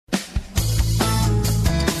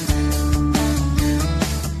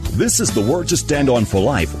This is the Word to Stand On for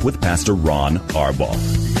Life with Pastor Ron Arbaugh.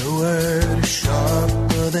 Your word is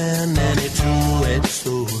sharper than any two-edged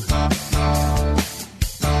sword,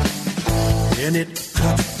 and it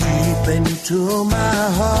cuts deep into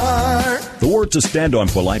my heart. The Word to Stand On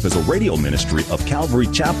for Life is a radio ministry of Calvary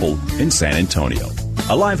Chapel in San Antonio.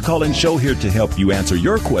 A live call-in show here to help you answer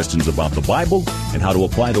your questions about the Bible and how to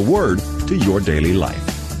apply the Word to your daily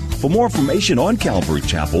life. For more information on Calvary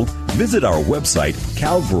Chapel, visit our website,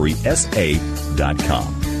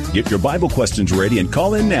 calvarysa.com. Get your Bible questions ready and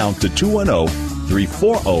call in now to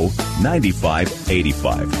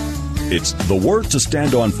 210-340-9585. It's The Word to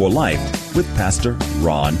Stand On for Life with Pastor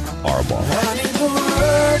Ron Arbaugh. I need the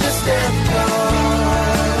word to stand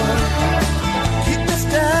on. Keep me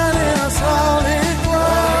standing on solid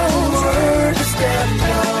ground. Word to stand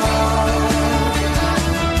on.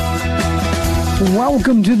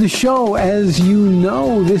 Welcome to the show. As you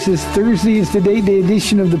know, this is Thursday. It's the day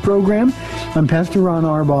edition of the program. I'm Pastor Ron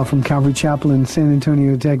Arbaugh from Calvary Chapel in San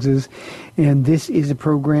Antonio, Texas. And this is a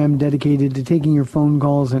program dedicated to taking your phone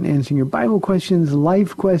calls and answering your Bible questions,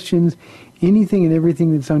 life questions, anything and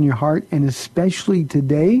everything that's on your heart, and especially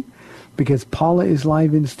today, because Paula is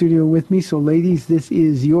live in studio with me. So ladies, this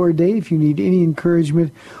is your day. If you need any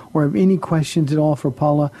encouragement or have any questions at all for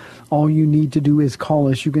Paula, all you need to do is call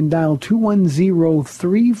us. You can dial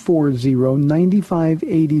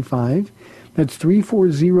 210-340-9585. That's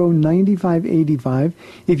 340-9585.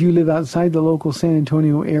 If you live outside the local San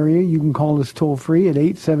Antonio area, you can call us toll-free at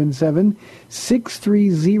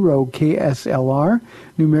 877-630-KSLR.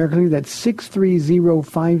 Numerically, that's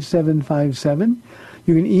 630-5757.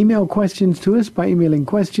 You can email questions to us by emailing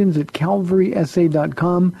questions at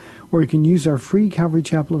calvarysa.com, or you can use our free Calvary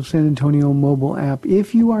Chapel of San Antonio mobile app.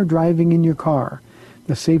 If you are driving in your car,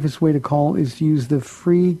 the safest way to call is to use the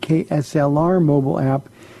free KSLR mobile app.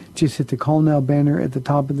 Just hit the Call Now banner at the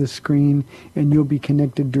top of the screen, and you'll be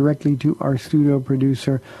connected directly to our studio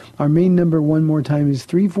producer. Our main number, one more time, is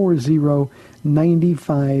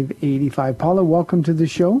 340-9585. Paula, welcome to the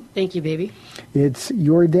show. Thank you, baby. It's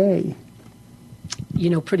your day. You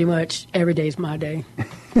know, pretty much every day's my day.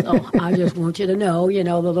 So I just want you to know,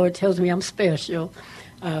 the Lord tells me I'm special.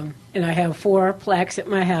 And I have 4 plaques at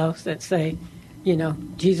my house that say,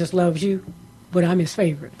 Jesus loves you, but I'm his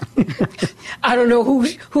favorite. I don't know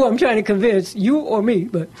who I'm trying to convince, you or me,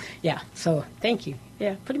 but yeah, so thank you.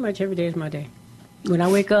 Yeah, pretty much every day is my day. When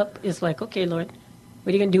I wake up, it's like, okay, Lord, what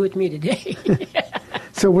are you going to do with me today?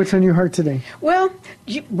 So what's on your heart today? Well,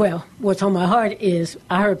 what's on my heart is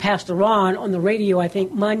I heard Pastor Ron on the radio, I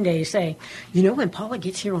think Monday, say, when Paula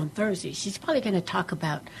gets here on Thursday, she's probably going to talk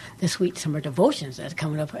about the sweet summer devotions that's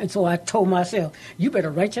coming up. And so I told myself, you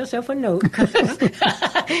better write yourself a note because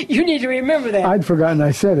you need to remember that. I'd forgotten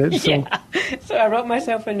I said it. So, yeah. So I wrote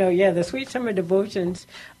myself a note. Yeah, the sweet summer devotions,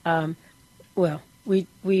 we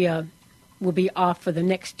will be off for the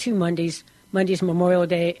next 2 Mondays. Monday's Memorial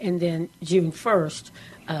Day, and then June 1st.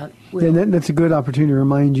 That's a good opportunity to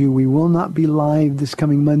remind you we will not be live this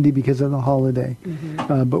coming Monday because of the holiday.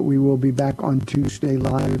 Mm-hmm. But we will be back on Tuesday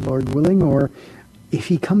live, Lord willing, or if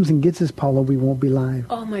he comes and gets us, Paula, we won't be live.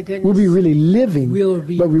 Oh, my goodness. We'll be really living,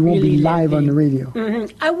 but we won't be live living on the radio.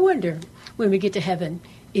 Mm-hmm. I wonder, when we get to heaven,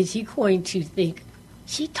 is he going to think,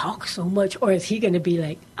 she talks so much, or is he going to be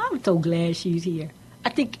like, I'm so glad she's here? I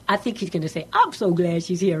think he's going to say, I'm so glad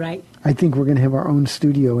she's here, right? I think we're going to have our own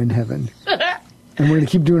studio in heaven. And we're going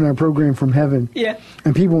to keep doing our program from heaven. Yeah.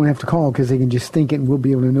 And people won't have to call because they can just think it and we'll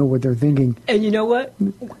be able to know what they're thinking. And you know what?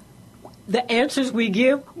 The answers we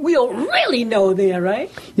give, we'll really know there, right?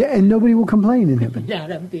 Yeah, and nobody will complain in heaven. Yeah,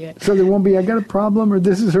 that'll be it. So there won't be, I got a problem, or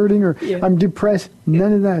this is hurting, or I'm depressed.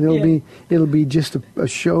 None of that. It'll be just a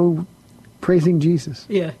show praising Jesus.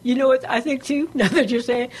 Yeah. You know what I think, too? Now that you're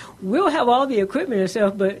saying, we'll have all the equipment and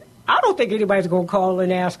stuff, but I don't think anybody's going to call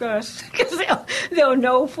and ask us because they'll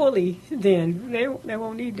know fully then. They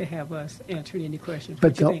won't need to have us answering any questions.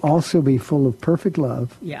 But they'll also be full of perfect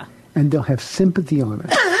love. Yeah. And they'll have sympathy on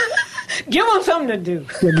us. Give them something to do.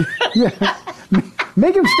 Yeah.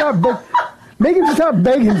 Make them stop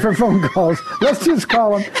begging for phone calls. Let's just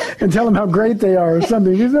call them and tell them how great they are or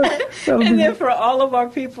something. Then for all of our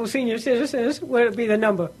people, senior citizens, what would be the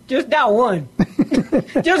number? Just dial 1.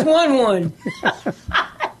 Just 1.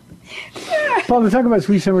 Paul, let's talk about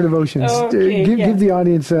Sweet Summer Devotions. Okay, give the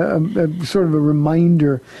audience a sort of a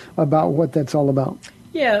reminder about what that's all about.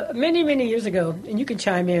 Yeah, many, many years ago, and you can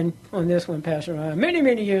chime in on this one, Pastor Ron. Many,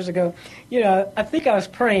 many years ago, I think I was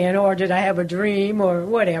praying, or did I have a dream, or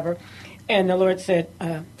whatever, and the Lord said,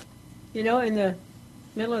 in the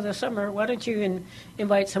middle of the summer, why don't you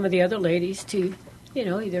invite some of the other ladies to,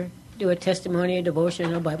 either do a testimony, a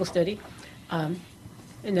devotion, or Bible study.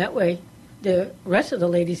 And that way, the rest of the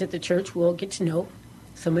ladies at the church will get to know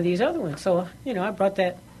some of these other ones. So, I brought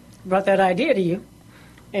that idea to you.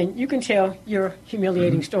 And you can tell your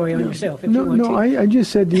humiliating story on yourself if you want to. No, I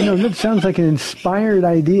just said, that sounds like an inspired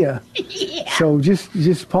idea. Yeah. So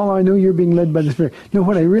just, Paul, I know you're being led by the Spirit. No,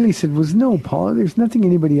 what I really said was, no, Paul, there's nothing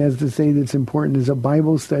anybody has to say that's important as a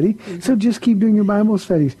Bible study. Mm-hmm. So just keep doing your Bible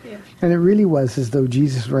studies. Yeah. And it really was as though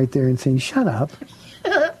Jesus was right there and saying, shut up.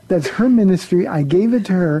 That's her ministry. I gave it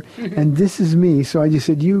to her, and this is me. So I just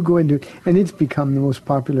said, you go and do it. And it's become the most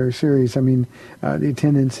popular series. I mean, the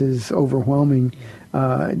attendance is overwhelming.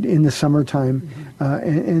 In the summertime,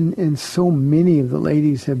 and so many of the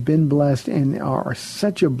ladies have been blessed and are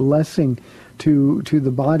such a blessing to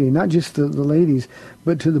the body, not just the ladies,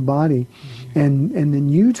 but to the body. And then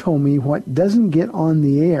you told me what doesn't get on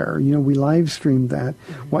the air. We live streamed that.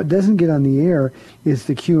 What doesn't get on the air is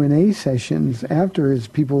the Q&A sessions after, as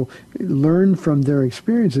people learn from their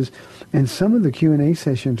experiences. And some of the Q&A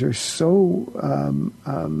sessions are so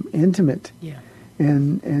intimate. Yeah.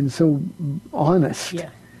 And so honest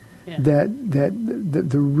that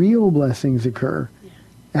the real blessings occur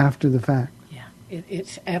after the fact. Yeah,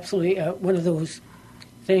 it's absolutely one of those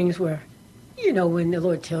things where, when the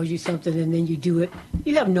Lord tells you something and then you do it,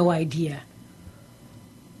 you have no idea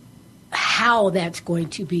how that's going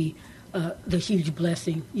to be the huge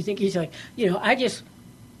blessing. You think he's like, I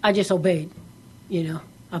just obeyed.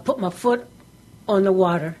 I put my foot on the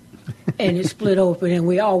water. And it split open, and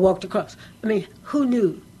we all walked across. I mean, who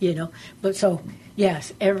knew, But so,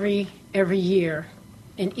 yes, every year,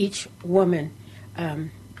 and each woman,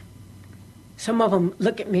 some of them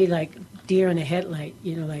look at me like deer in a headlight,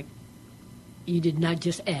 like, you did not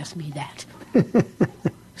just ask me that.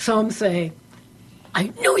 Some say,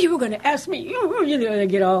 I knew you were going to ask me, they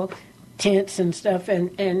get all tense and stuff.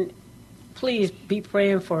 And please be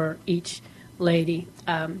praying for each lady,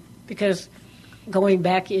 because going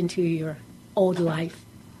back into your old life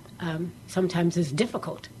sometimes is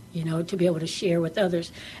difficult, to be able to share with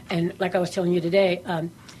others. And like I was telling you today,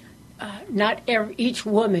 each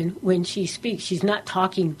woman, when she speaks, she's not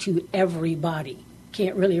talking to everybody,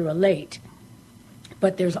 can't really relate.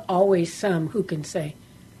 But there's always some who can say,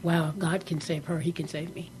 wow, God can save her, he can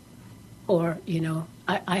save me. Or,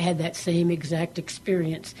 I had that same exact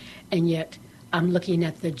experience, and yet I'm looking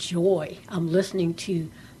at the joy. I'm listening to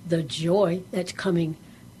the joy that's coming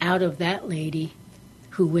out of that lady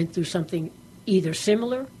who went through something either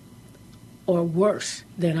similar or worse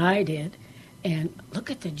than I did. And look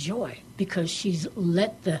at the joy, because she's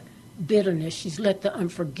let the bitterness, she's let the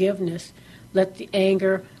unforgiveness, let the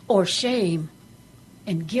anger or shame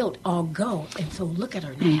and guilt all go. And so look at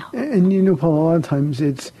her now. And Paul, a lot of times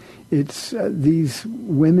it's these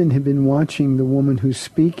women have been watching the woman who's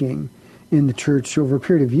speaking in the church over a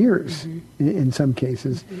period of years, in some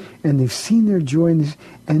cases, and they've seen their joy in this,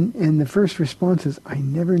 and the first response is, I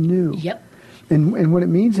never knew. Yep. And what it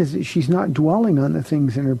means is that she's not dwelling on the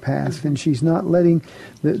things in her past, and she's not letting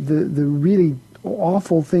the really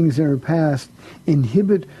awful things in her past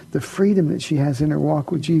inhibit the freedom that she has in her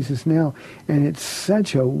walk with Jesus now. And it's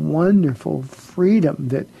such a wonderful freedom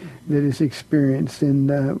that is experienced,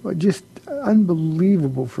 and just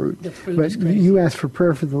unbelievable fruit. But you asked for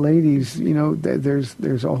prayer for the ladies.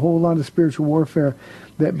 There's a whole lot of spiritual warfare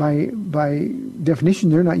that by definition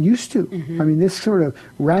they're not used to. I mean, this sort of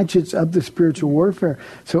ratchets up the spiritual warfare.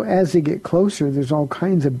 So as they get closer, there's all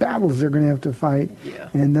kinds of battles they're going to have to fight. Yeah.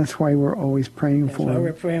 And that's why we're always praying for them. That's why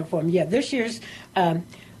we're praying for them. Yeah, this year's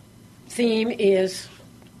theme is,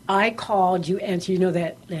 I called, you answered.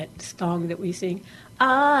 That song that we sing?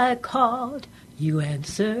 I called, you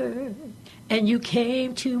answered, and you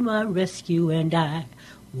came to my rescue, and I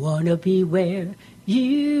want to be where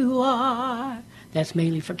you are. That's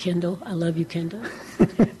mainly for Kendall. I love you, Kendall.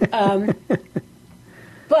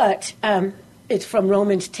 But it's from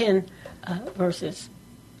Romans 10, verse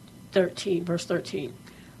 13,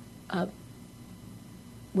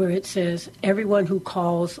 where it says, everyone who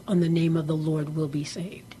calls on the name of the Lord will be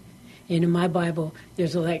saved. And in my Bible,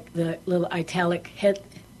 there's like the little italic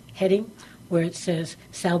heading where it says,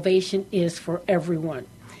 salvation is for everyone.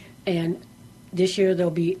 And this year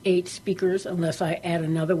there'll be 8 speakers, unless I add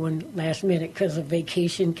another one last minute because of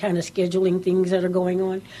vacation kind of scheduling things that are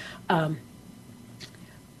going on.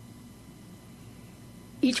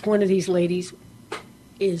 Each one of these ladies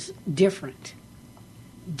is different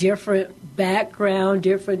background,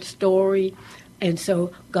 different story. And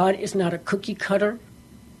so God is not a cookie cutter.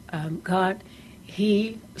 God,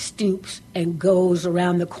 he stoops and goes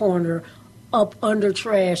around the corner, up under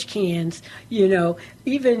trash cans,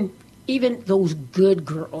 even those good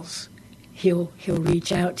girls, he'll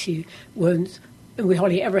reach out to. When we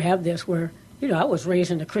hardly ever have this where, I was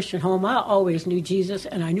raised in a Christian home. I always knew Jesus,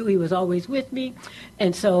 and I knew he was always with me.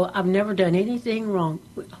 And so I've never done anything wrong.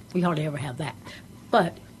 We hardly ever have that.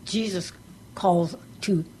 But Jesus calls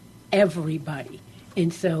to everybody.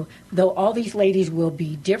 And so though all these ladies will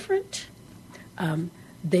be different,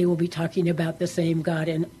 they will be talking about the same God.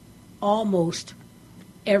 And almost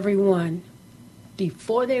everyone,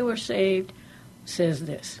 before they were saved, says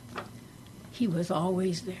this: he was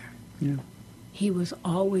always there. Yeah. He was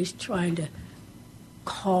always trying to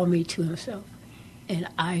call me to himself. And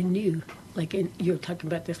I knew, you were talking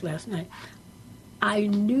about this last night, I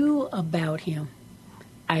knew about him.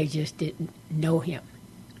 I just didn't know him.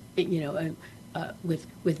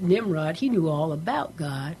 With Nimrod, he knew all about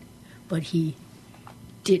God, but he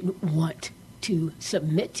didn't want to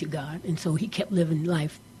submit to God. And so he kept living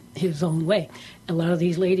life his own way. A lot of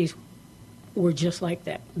these ladies were just like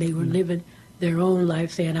that. They were living their own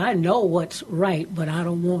life saying, I know what's right, but I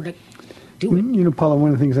don't want to do it. Paula,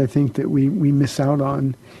 one of the things I think that we miss out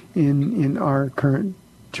on in our current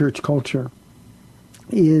church culture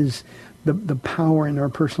is the power in our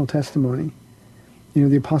personal testimony.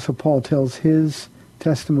 The Apostle Paul tells his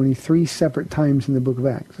testimony 3 separate times in the book of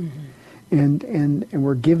Acts. Mm-hmm. And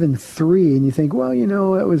we're given 3, and you think, well,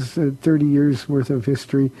 that was 30 years worth of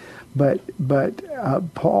history. But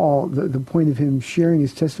Paul, the point of him sharing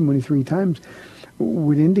his testimony 3 times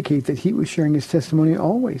would indicate that he was sharing his testimony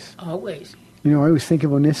always. Always. I always think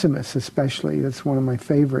of Onesimus especially. That's one of my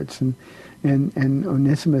favorites. And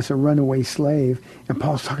Onesimus, a runaway slave, and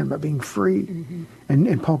Paul's talking about being free. Mm-hmm.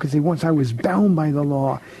 And Paul could say, once I was bound by the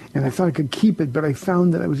law, and I thought I could keep it, but I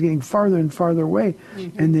found that I was getting farther and farther away.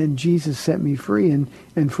 Mm-hmm. And then Jesus set me free. And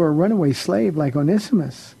for a runaway slave like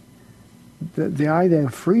Onesimus, the idea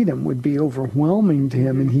of freedom would be overwhelming to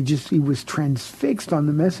him, and he was transfixed on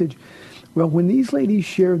the message. Well, when these ladies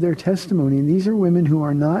share their testimony, and these are women who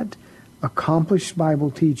are not accomplished Bible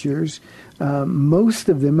teachers, most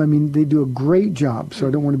of them, they do a great job, so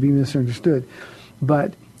I don't want to be misunderstood,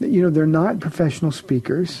 but, they're not professional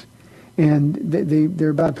speakers, and they're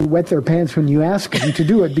about to wet their pants when you ask them to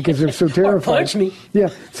do it because they're so terrified. Punch me.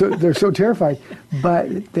 Yeah, so they're so terrified, but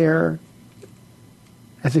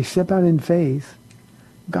as they step out in faith,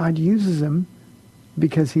 God uses them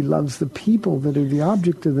because he loves the people that are the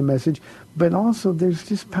object of the message, but also there's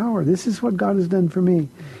just power. This is what God has done for me.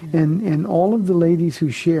 Mm-hmm. And all of the ladies who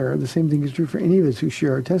share, the same thing is true for any of us who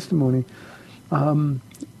share our testimony,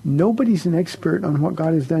 nobody's an expert on what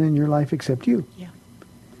God has done in your life except you. Yeah.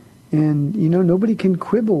 And, nobody can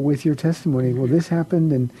quibble with your testimony. Well, this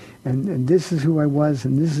happened, and this is who I was,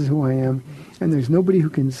 and this is who I am. And there's nobody who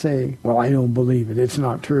can say, well, I don't believe it. It's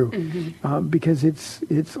not true. Mm-hmm. Because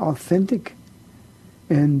it's authentic.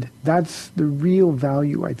 And that's the real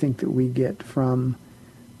value, I think, that we get from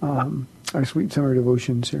our Sweet Summer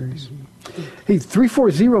Devotion series. Mm-hmm. Hey,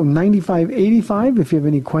 340-9585, if you have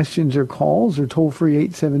any questions or calls, or toll-free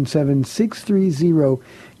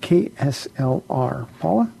 877-630-KSLR.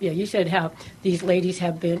 Paula? Yeah, you said how these ladies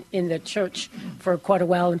have been in the church for quite a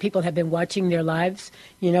while, and people have been watching their lives.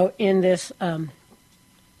 In this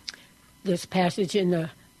this passage in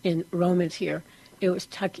Romans here, it's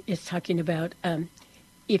talking about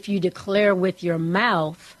if you declare with your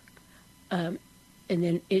mouth, and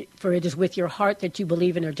then for it is with your heart that you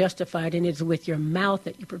believe and are justified, and it is with your mouth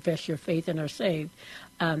that you profess your faith and are saved.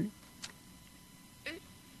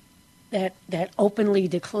 That openly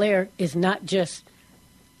declare is not just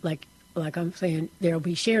like I'm saying, they'll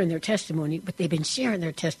be sharing their testimony, but they've been sharing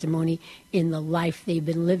their testimony in the life they've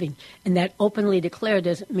been living. And that openly declare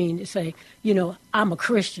doesn't mean to say, I'm a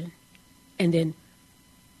Christian, and then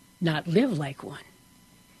not live like one.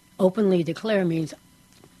 Openly declare means,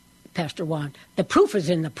 Pastor Juan, the proof is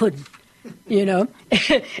in the pudding, And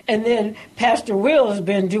then Pastor Will has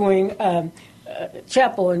been doing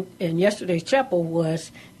chapel, and yesterday's chapel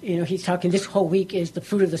was, he's talking this whole week is the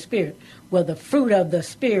fruit of the Spirit. Well, the fruit of the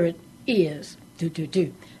Spirit is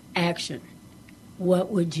do action. What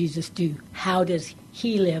would Jesus do? How does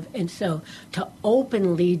he live? And so to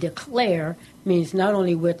openly declare means not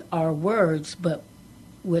only with our words, but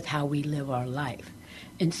with how we live our life.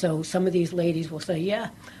 And so some of these ladies will say,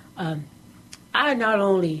 I not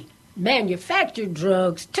only manufactured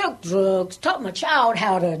drugs, took drugs, taught my child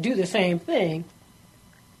how to do the same thing,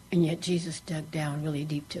 and yet Jesus dug down really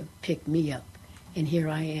deep to pick me up. And here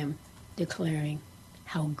I am declaring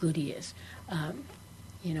how good he is.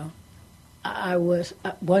 I was,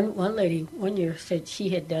 one lady one year said she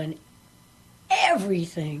had done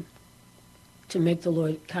everything to make the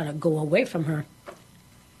Lord kind of go away from her,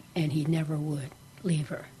 and he never would leave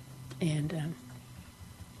her. And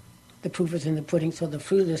the proof is in the pudding. So the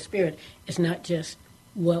fruit of the Spirit is not just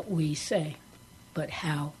what we say, but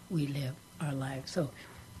how we live our lives. So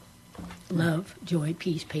love, joy,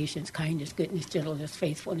 peace, patience, kindness, goodness, gentleness,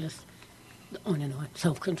 faithfulness, on and on,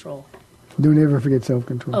 self-control. Don't ever forget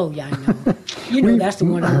self-control. Oh, yeah, I know. You know, that's the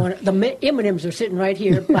one I want. The M&Ms are sitting right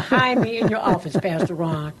here behind me in your office, Pastor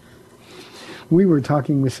Ron. We were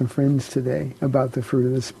talking with some friends today about the fruit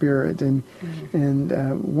of the Spirit, and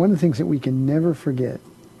one of the things that we can never forget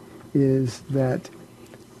is that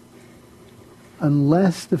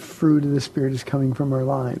unless the fruit of the Spirit is coming from our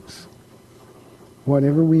lives,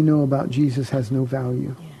 whatever we know about Jesus has no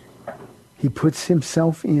value. Yeah. He puts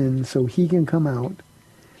himself in so he can come out,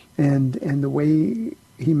 and the way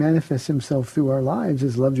he manifests himself through our lives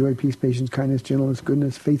is love, joy, peace, patience, kindness, gentleness,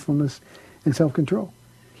 goodness, faithfulness, and self-control.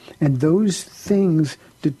 And those things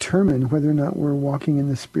determine whether or not we're walking in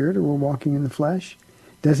the Spirit or we're walking in the flesh.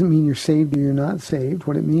 Doesn't mean you're saved or you're not saved.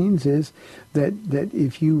 What it means is that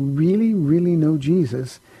if you really, really know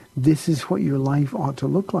Jesus, this is what your life ought to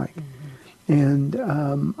look like. Mm-hmm. And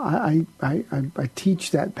I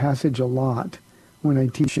teach that passage a lot when I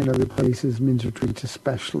teach in other places, men's retreats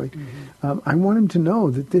especially. Mm-hmm. I want them to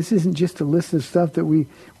know that this isn't just a list of stuff that we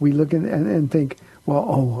look at and think,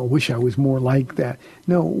 well, I wish I was more like that.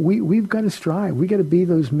 No, we've got to strive. We've got to be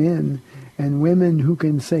those men and women who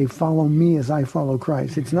can say, follow me as I follow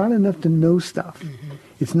Christ. It's not enough to know stuff. Mm-hmm.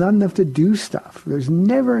 It's not enough to do stuff. There's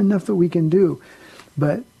never enough that we can do.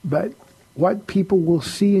 But what people will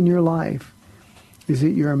see in your life is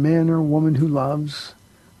that you're a man or a woman who loves,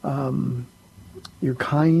 you're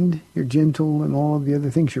kind, you're gentle, and all of the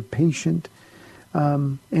other things. You're patient.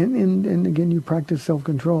 And again, you practice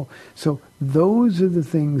self-control. So those are the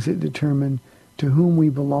things that determine to whom we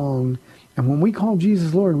belong. And when we call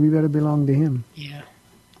Jesus Lord, we better belong to him. Yeah.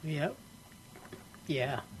 Yep.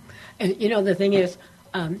 Yeah. And, you know, the thing is,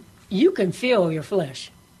 you can feel your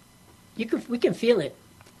flesh. We can feel it.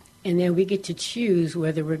 And then we get to choose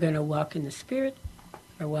whether we're going to walk in the Spirit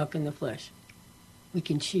or walk in the flesh. We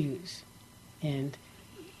can choose. And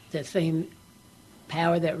that same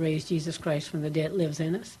power that raised Jesus Christ from the dead lives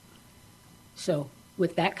in us. So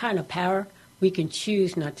with that kind of power, we can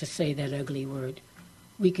choose not to say that ugly word.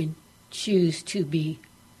 We can choose to be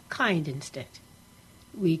kind instead.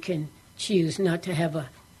 We can choose not to have an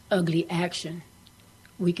ugly action.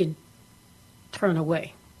 We can turn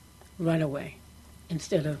away, run away,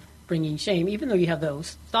 instead of bringing shame. Even though you have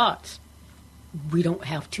those thoughts, we don't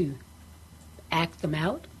have to act them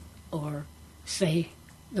out or say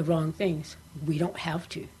the wrong things. We don't have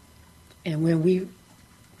to. And when we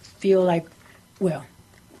feel like, well,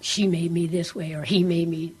 she made me this way or he made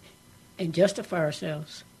me, and justify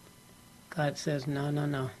ourselves, God says,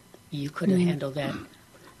 no. You couldn't handle that.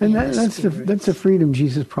 And that's the freedom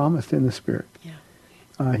Jesus promised in the Spirit.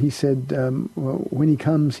 Yeah. He said, when he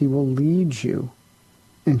comes, he will lead you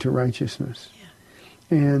into righteousness.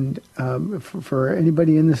 Yeah. And for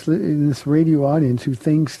anybody in this radio audience who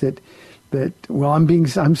thinks that well,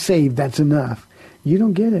 I'm saved, that's enough. You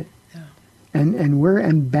don't get it. Yeah. And we're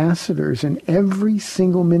ambassadors in every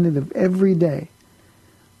single minute of every day.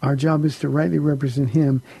 Our job is to rightly represent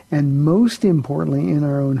him, and most importantly, in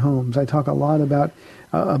our own homes. I talk a lot about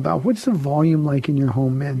what's the volume like in your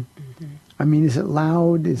home, men? Mm-hmm. I mean, is it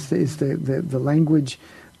loud? Is the language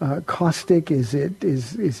caustic? Is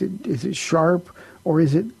it sharp, or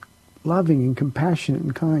is it loving and compassionate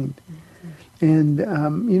and kind? Mm-hmm. And,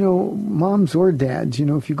 moms or dads,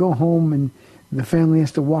 if you go home and the family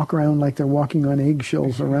has to walk around like they're walking on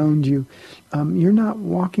eggshells around you, you're not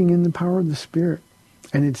walking in the power of the Spirit.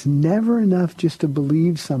 And it's never enough just to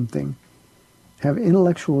believe something, have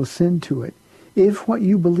intellectual assent to it, if what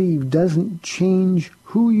you believe doesn't change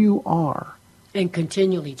who you are. And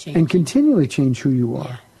continually change. Who you are.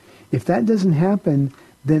 Yeah. If that doesn't happen,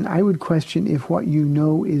 then I would question if what you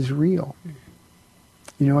know is real.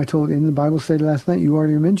 Mm-hmm. I told in the Bible study last night, you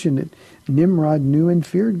already mentioned it, Nimrod knew and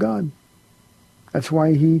feared God. That's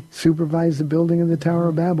why he supervised the building of the Tower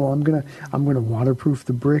of Babel. I'm gonna waterproof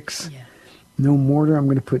the bricks. Yeah. No mortar. I'm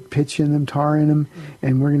going to put pitch in them, tar in them,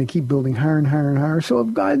 and we're going to keep building higher and higher and higher. So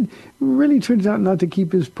if God really turns out not to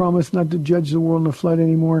keep his promise, not to judge the world in a flood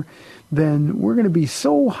anymore, then we're going to be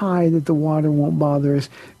so high that the water won't bother us.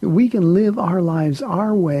 We can live our lives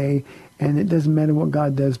our way, and it doesn't matter what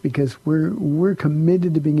God does because we're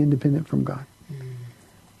committed to being independent from God.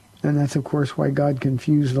 And that's, of course, why God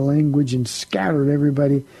confused the language and scattered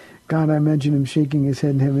everybody. God, I imagine him shaking his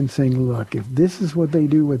head in heaven saying, look, if this is what they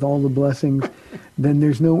do with all the blessings, then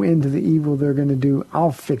there's no end to the evil they're going to do.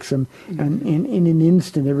 I'll fix them. And in an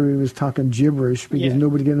instant, everybody was talking gibberish because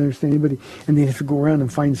nobody could understand anybody. And they'd have to go around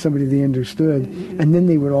and find somebody they understood. And then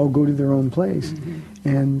they would all go to their own place.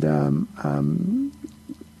 And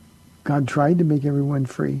God tried to make everyone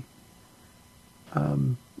free.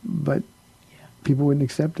 But people wouldn't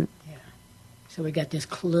accept it. Yeah. So we got this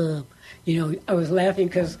club. You know, I was laughing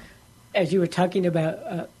because as you were talking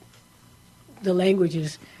about the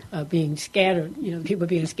languages being scattered, you know, people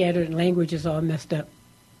being scattered and languages all messed up.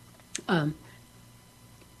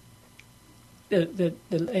 The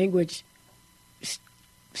language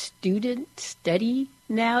study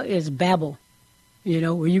now is Babel, you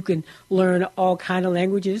know, where you can learn all kind of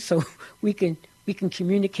languages, so we can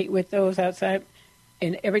communicate with those outside.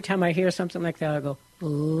 And every time I hear something like that, I go,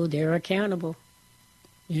 oh, they're accountable.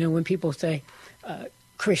 You know, when people say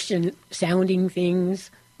Christian-sounding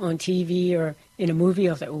things on TV or in a movie,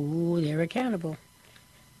 I'll say, oh, they're accountable.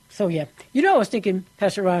 So, yeah. You know, I was thinking,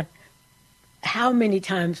 Pastor Ron, how many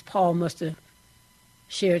times Paul must have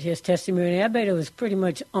shared his testimony. I bet it was pretty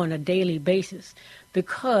much on a daily basis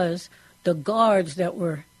because the guards that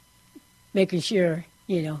were making sure,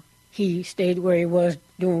 you know, he stayed where he was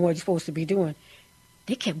doing what he's supposed to be doing,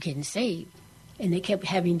 they kept getting saved. And they kept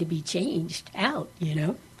having to be changed out, you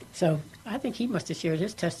know. So I think he must have shared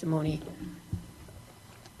his testimony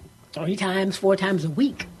 3 times, 4 times a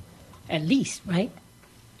week, at least, right?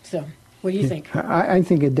 So what do you think? I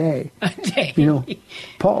think a day. A day. You know,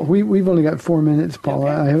 Paul, we've only got 4 minutes, Paul.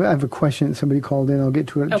 Okay. I have a question that somebody called in. I'll get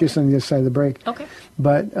to it just on the other side of the break. Okay.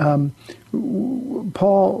 But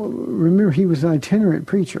Paul, remember, he was an itinerant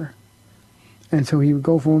preacher. And so he would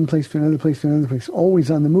go from one place to another place to another place, always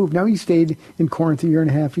on the move. Now he stayed in Corinth a year and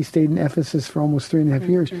a half. He stayed in Ephesus for almost 3.5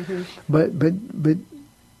 years. Mm-hmm. But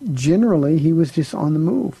generally he was just on the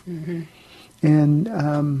move. Mm-hmm.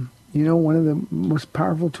 And you know, one of the most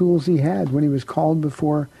powerful tools he had when he was called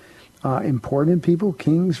before important people,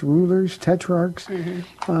 kings, rulers, tetrarchs,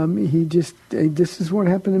 he just this is what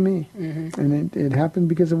happened to me, and it happened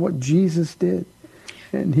because of what Jesus did.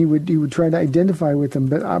 And he would try to identify with them,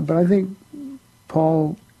 but I think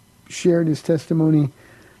Paul shared his testimony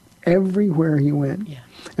everywhere he went. Yeah.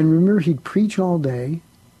 And remember, he'd preach all day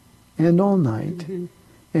and all night,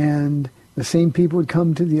 and the same people would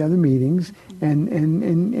come to the other meetings,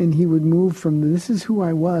 and he would move from this is who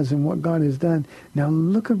I was and what God has done. Now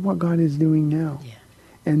look at what God is doing now. Yeah.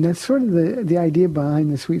 And that's sort of the idea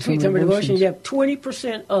behind the Sweet Summer Devotions. You have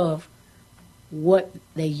 20% of what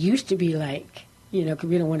they used to be like, you know, because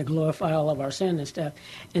we don't want to glorify all of our sin and stuff.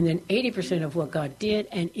 And then 80% of what God did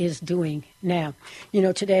and is doing now. You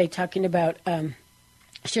know, today, talking about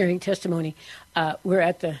sharing testimony, we're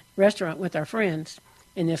at the restaurant with our friends,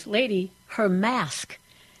 and this lady, her mask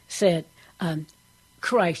said,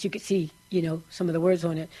 Christ. You could see, you know, some of the words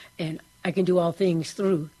on it, and I can do all things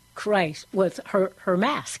through Christ was her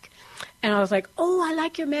mask. And I was like, oh, I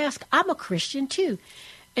like your mask. I'm a Christian, too.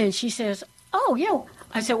 And she says, oh, yeah.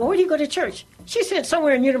 I said, well, where do you go to church? She said,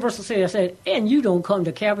 somewhere in Universal City. I said, and you don't come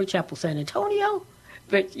to Calvary Chapel, San Antonio?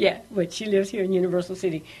 But, yeah, but she lives here in Universal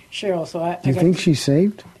City, Cheryl. So I you think she's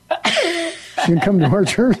saved? She can come to our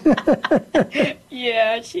church?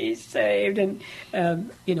 Yeah, she's saved. And,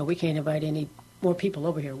 you know, we can't invite any more people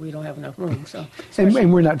over here. We don't have enough room. So,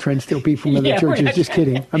 and we're not trying to steal people from other churches. Just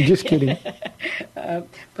kidding. I'm just kidding.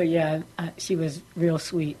 But, yeah, she was real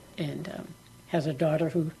sweet and has a daughter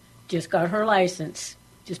who just got her license.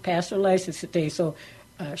 Just passed her license today. So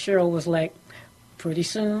Cheryl was like, pretty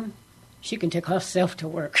soon she can take herself to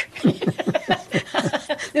work.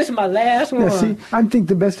 This is my last one. Yeah, see, I think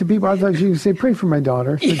the best of people, I thought she would say, pray for my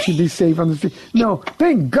daughter so she'd be safe on the street. No,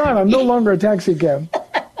 thank God I'm no longer a taxi cab.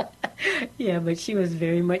 Yeah, but she was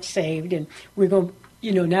very much saved. And we're going to,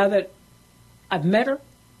 you know, now that I've met her,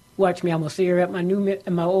 watch me, I'm going to see her at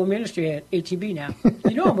my old ministry at HEB now.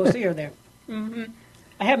 You know I'm going to see her there. Mm-hmm.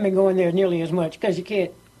 I haven't been going there nearly as much because you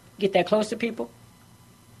can't get that close to people.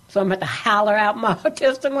 So I'm going to holler out my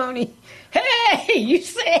testimony. Hey, you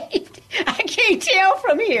saved. I can't tell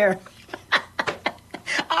from here.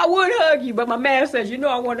 I would hug you, but my man says, you know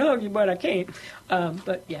I want to hug you, but I can't.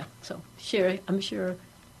 But, yeah, so I'm sure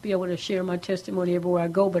be able to share my testimony everywhere I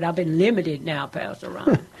go, but I've been limited now, Pastor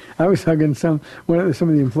Ron. I was hugging some of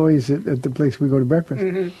the employees at the place we go to breakfast.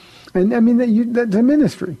 Mm-hmm. And, I mean, that's a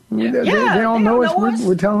ministry. Yeah. They all know us.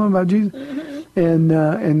 We're telling them about Jesus. Mm-hmm.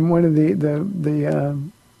 And one of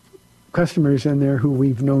the customers in there who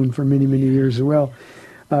we've known for many, many years as well,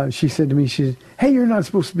 she said to me, she said, "Hey, you're not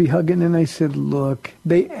supposed to be hugging." And I said, "Look,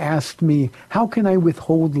 they asked me, how can I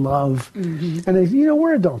withhold love?" And I said,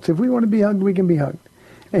 we're adults. If we want to be hugged, we can be hugged.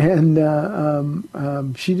 And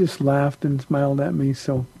she just laughed and smiled at me.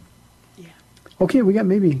 So, Yeah. Okay, we got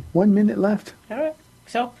maybe 1 minute left. All right.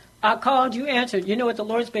 So I called, you answered. You know what? The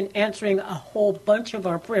Lord's been answering a whole bunch of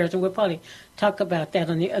our prayers, and we'll probably talk about that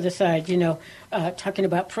on the other side, talking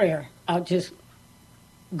about prayer. I'll just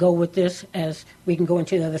go with this as we can go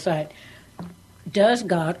into the other side. Does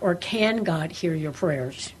God or can God hear your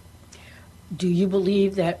prayers? Do you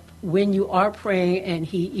believe that when you are praying and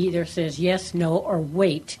he either says yes, no, or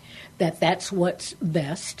wait, that's what's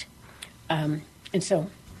best? And so,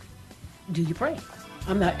 do you pray?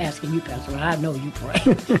 I'm not asking you, Pastor. I know you pray.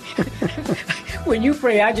 When you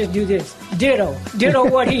pray, I just do this. Ditto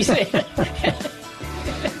what he said.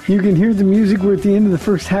 You can hear the music. We're at the end of the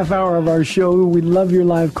first half hour of our show. We love your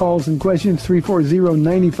live calls and questions,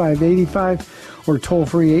 340-9585 or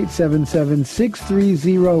toll-free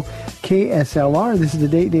 877-630-KSLR. This is the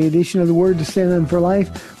Date Day edition of The Word to Stand On for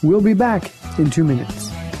Life. We'll be back in 2 minutes.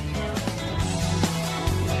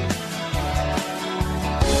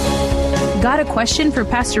 Got a question for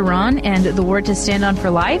Pastor Ron and The Word to Stand On for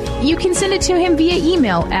Life? You can send it to him via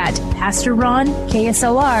email at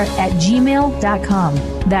pastorronksLR@gmail.com.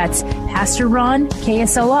 That's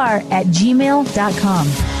pastorronksLR@gmail.com.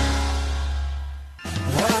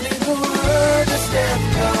 I need the word to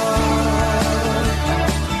stand on.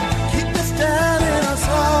 Keep me standing on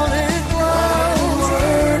solid ground.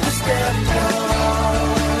 Word to stand on.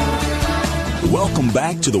 Welcome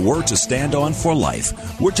back to the Word to Stand On for Life.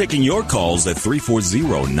 We're taking your calls at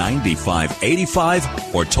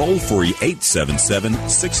 340-9585 or toll-free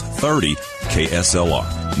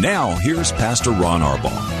 877-630-KSLR. Now, here's Pastor Ron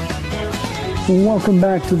Arbaugh. Welcome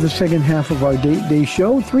back to the second half of our Date Day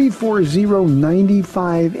show,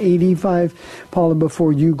 340-9585. Paula,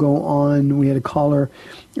 before you go on, we had a caller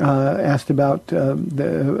asked about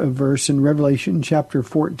the verse in Revelation chapter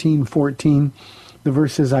 14:14. The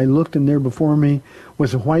verse says, "I looked, and there before me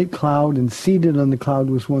was a white cloud, and seated on the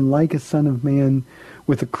cloud was one like a son of man,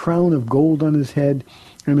 with a crown of gold on his head,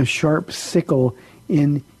 and a sharp sickle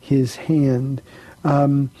in his hand."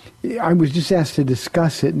 I was just asked to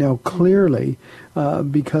discuss it now clearly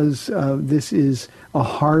because this is a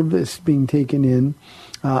harvest being taken in,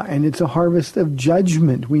 and it's a harvest of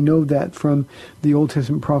judgment. We know that from the Old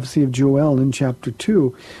Testament prophecy of Joel in chapter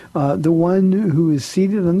 2. The one who is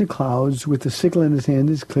seated on the clouds with the sickle in his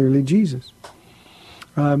hand is clearly Jesus.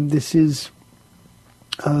 This is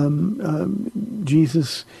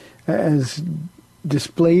Jesus as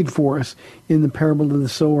displayed for us in the parable of the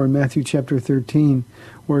sower in Matthew chapter 13,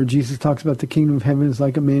 where Jesus talks about the kingdom of heaven is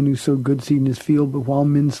like a man who sowed good seed in his field, but while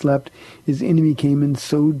men slept, his enemy came and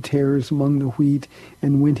sowed tares among the wheat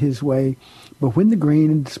and went his way. But when the grain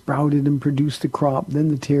had sprouted and produced a crop, then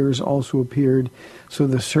the tares also appeared. So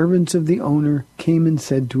the servants of the owner came and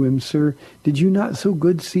said to him, "Sir, did you not sow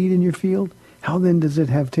good seed in your field? How then does it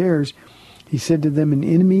have tares?" He said to them, "An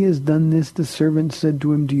enemy has done this." The servants said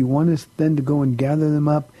to him, "Do you want us then to go and gather them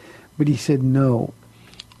up?" But he said, "No.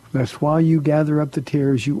 Lest while you gather up the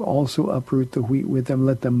tares, you also uproot the wheat with them.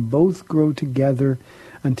 Let them both grow together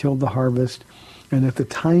until the harvest. And at the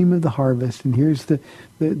time of the harvest," and here's the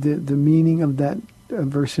meaning of that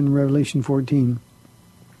verse in Revelation 14.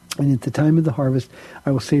 "And at the time of the harvest,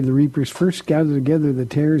 I will say to the reapers, first gather together the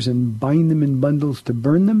tares and bind them in bundles to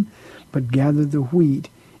burn them, but gather the wheat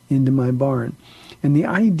into my barn." And the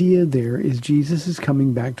idea there is Jesus is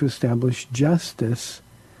coming back to establish justice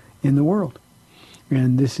in the world.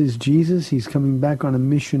 And this is Jesus. He's coming back on a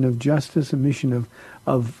mission of justice, a mission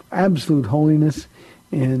of absolute holiness.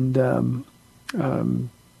 And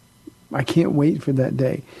I can't wait for that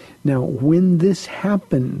day. Now, when this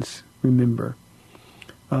happens, remember,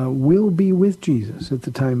 we'll be with Jesus at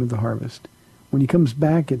the time of the harvest. When he comes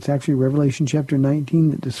back, it's actually Revelation chapter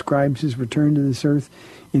 19 that describes his return to this earth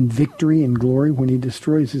in victory and glory when he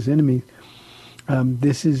destroys his enemies.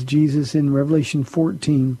 This is Jesus in Revelation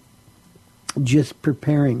 14 just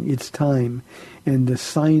preparing. It's time. And the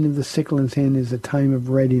sign of the sickle in his hand is a time of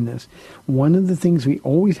readiness. One of the things we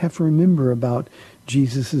always have to remember about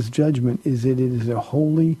Jesus' judgment is that it is a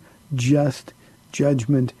holy, just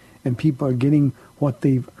judgment, and people are getting what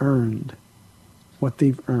they've earned. What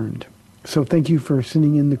they've earned. So thank you for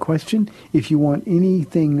sending in the question. If you want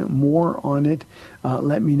anything more on it,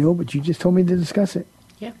 let me know, but you just told me to discuss it.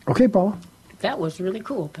 Yeah. Okay, Paula. that was really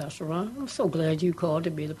cool, Pastor Ron. I'm so glad you called to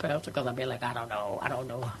be the pastor, because I'd be like, I don't know.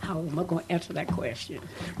 How am I going to answer that question?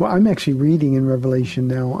 Well, I'm actually reading in Revelation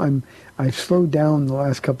now. I've slowed down the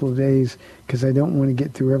last couple of days because I don't want to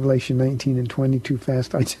get through Revelation 19 and 20 too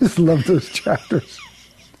fast. I just love those chapters.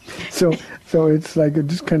 So it's like I'm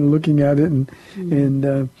just kind of looking at it, and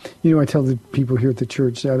I tell the people here at the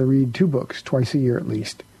church that I read 2 books twice a year at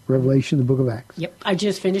least: Revelation, the Book of Acts. Yep, I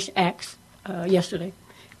just finished Acts yesterday,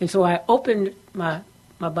 and so I opened my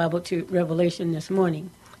Bible to Revelation this morning,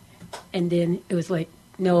 and then it was like,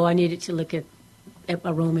 no, I needed to look at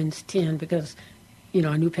my Romans 10 because,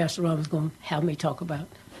 I knew Pastor Ron was going to have me talk about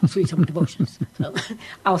Sweet Summer Devotions. So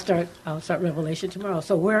I'll start Revelation tomorrow.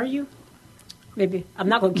 So where are you? Maybe I'm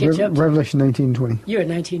not going to catch up. Revelation 19:20. You're at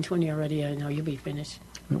 19:20 already. I know you'll be finished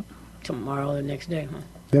tomorrow or the next day, huh?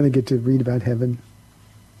 Then I get to read about heaven.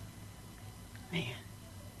 Man,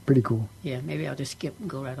 pretty cool. Yeah, maybe I'll just skip and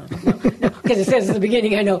go right on. No, because it says at the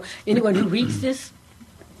beginning, I know anyone who reads this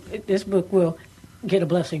book will get a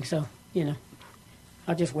blessing. So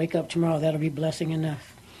I'll just wake up tomorrow. That'll be blessing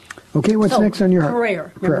enough. Okay, what's next on your heart?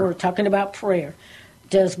 Prayer. Remember, we're talking about prayer.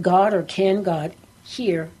 Does God or can God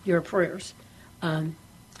hear your prayers?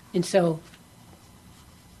 And so,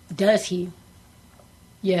 does he?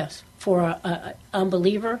 Yes. For an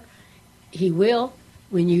unbeliever, he will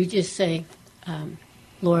when you just say,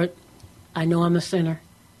 Lord, I know I'm a sinner.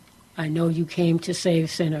 I know you came to save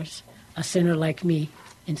sinners, a sinner like me.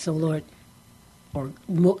 And so, Lord, or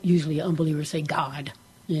usually unbelievers say God.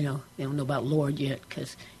 They don't know about Lord yet,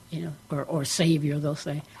 because, or Savior, they'll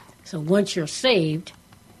say. So once you're saved,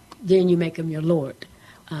 then you make him your Lord.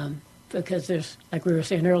 Because there's, like we were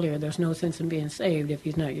saying earlier, there's no sense in being saved if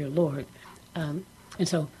he's not your Lord. And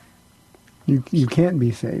so... You can't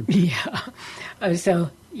be saved. Yeah. So,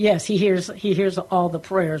 yes, he hears all the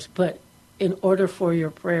prayers, but in order for your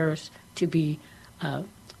prayers to be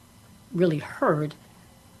really heard,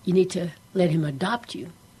 you need to let him adopt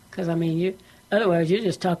you. Because, otherwise you're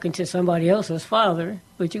just talking to somebody else's father,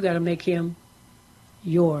 but you got to make him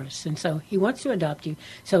yours. And so he wants to adopt you.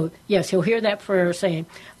 So, yes, he'll hear that prayer saying,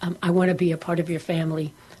 I want to be a part of your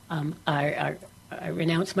family. I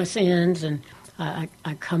renounce my sins, and I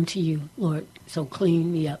come to you, Lord, so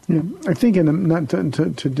clean me up. Yeah, I think, and I'm not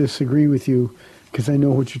to disagree with you, because I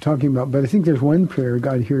know what you're talking about, but I think there's one prayer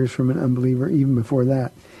God hears from an unbeliever even before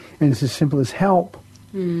that, and it's as simple as help.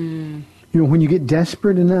 When you get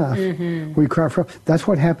desperate enough, we cry for help. That's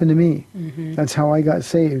what happened to me. That's how I got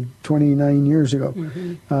saved 29 years ago.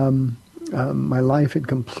 My life had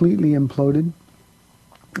completely imploded.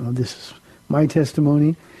 This is my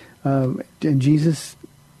testimony. And Jesus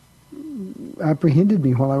apprehended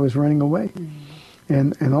me while I was running away.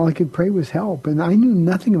 And all I could pray was help. And I knew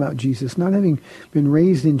nothing about Jesus. Not having been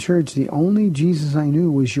raised in church, the only Jesus I knew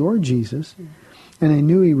was your Jesus. And I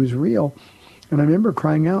knew he was real. And I remember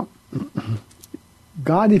crying out,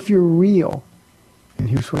 God, if you're real. And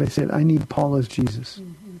here's what I said: I need Paula's Jesus.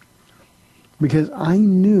 Because I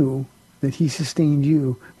knew that he sustained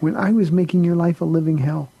you when I was making your life a living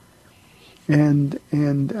hell. And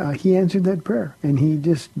he answered that prayer. And he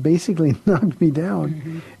just basically knocked me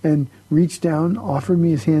down and reached down, offered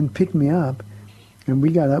me his hand, picked me up. And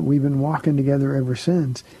we got up. We've been walking together ever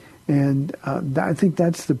since. And I think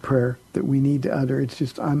that's the prayer that we need to utter. It's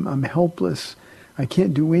just, I'm helpless. I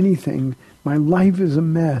can't do anything. My life is a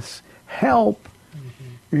mess. Help.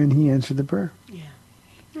 And he answered the prayer. Yeah.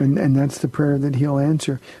 And that's the prayer that he'll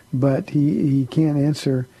answer. But he can't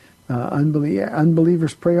answer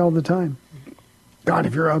unbelievers pray all the time. God,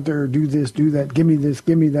 if you're out there, do this, do that, give me this,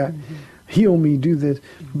 give me that, heal me, do this.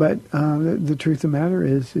 But the truth of the matter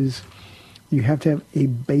is you have to have a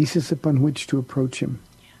basis upon which to approach him.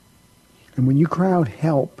 Yeah. And when you cry out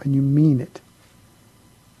help and you mean it,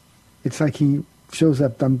 it's like he shows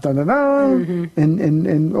up, dum, dum, dum, dum,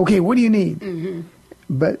 and okay, what do you need?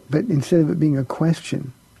 But instead of it being a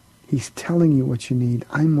question, he's telling you what you need.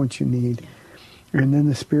 I'm what you need. Yeah. And then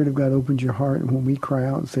the Spirit of God opens your heart, and when we cry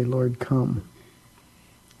out and say, Lord, come,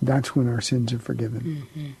 that's when our sins are forgiven.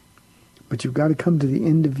 But you've got to come to the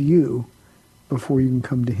end of you before you can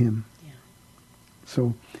come to him. Yeah.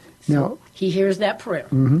 So now... he hears that prayer.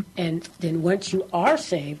 And then once you are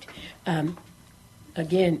saved,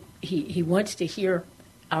 again, he wants to hear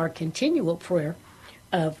our continual prayer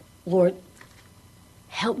of, Lord,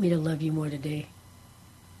 help me to love you more today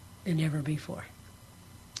than ever before.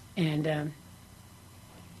 And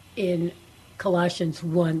in Colossians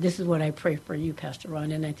 1, this is what I pray for you, Pastor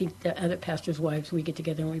Ron, and I think the other pastors' wives, we get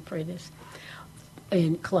together and we pray this.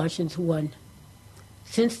 In Colossians 1,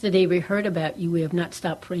 since the day we heard about you, we have not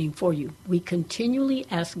stopped praying for you. We continually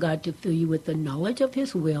ask God to fill you with the knowledge of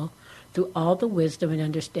his will through all the wisdom and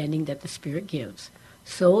understanding that the Spirit gives,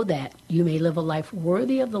 so that you may live a life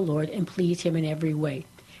worthy of the Lord and please him in every way,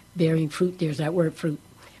 bearing fruit, there's that word fruit,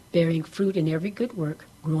 bearing fruit in every good work,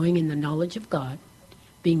 growing in the knowledge of God,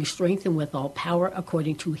 being strengthened with all power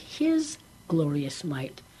according to his glorious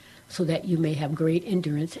might, so that you may have great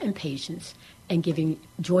endurance and patience, and giving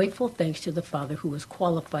joyful thanks to the Father who has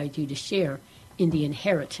qualified you to share in the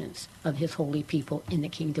inheritance of his holy people in the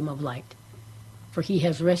kingdom of light. For he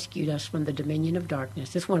has rescued us from the dominion of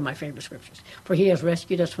darkness. This is one of my favorite scriptures. For he has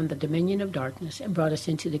rescued us from the dominion of darkness and brought us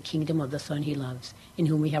into the kingdom of the Son he loves, in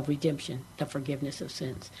whom we have redemption, the forgiveness of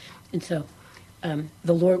sins. And so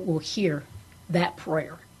the Lord will hear that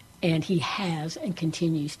prayer, and he has and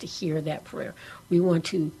continues to hear that prayer. We want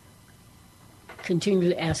to continue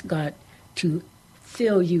to ask God to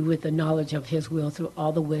fill you with the knowledge of his will through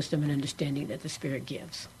all the wisdom and understanding that the Spirit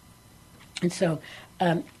gives. And so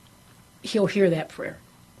he'll hear that prayer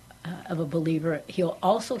of a believer. He'll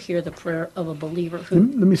also hear the prayer of a believer who...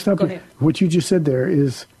 Let me stop you. Ahead. What you just said there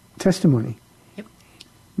is testimony. Yep.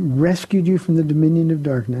 Rescued you from the dominion of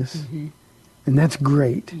darkness. Mm-hmm. And that's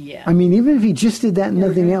great. Yeah. I mean, even if he just did that and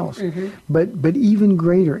nothing else, but even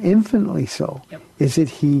greater, infinitely so, is that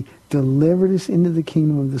he delivered us into the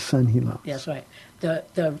kingdom of the Son he loves. That's right.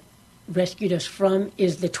 The rescued us from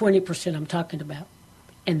is the 20% I'm talking about,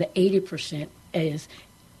 and the 80% is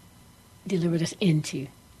delivered us into.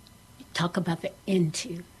 Talk about the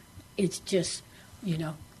into. It's just,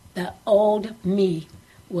 the old me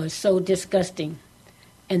was so disgusting,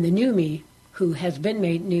 and the new me who has been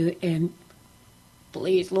made new, and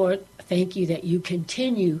please, Lord, thank you that you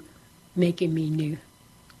continue making me new,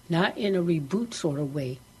 not in a reboot sort of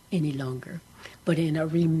way any longer, but in a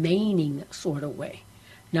remaining sort of way,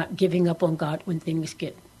 not giving up on God when things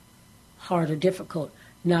get hard or difficult,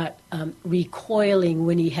 not recoiling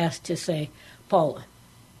when he has to say, Paula,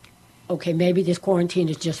 okay, maybe this quarantine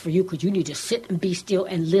is just for you because you need to sit and be still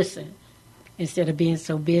and listen instead of being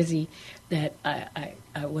so busy that I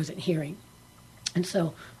wasn't hearing. And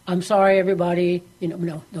so I'm sorry, everybody.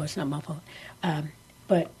 No, it's not my fault.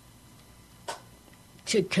 But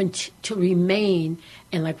to remain,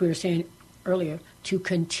 and like we were saying earlier, to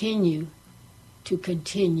continue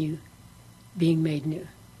being made new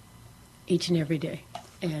each and every day.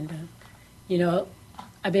 And,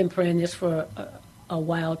 I've been praying this for a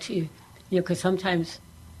while too, because sometimes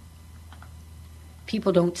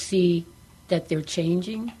people don't see that they're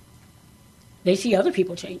changing. They see other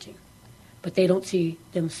people changing, but they don't see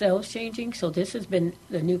themselves changing. So this has been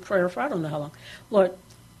the new prayer for I don't know how long. Lord,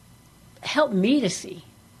 help me to see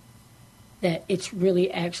that it's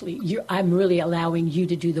really actually, I'm really allowing you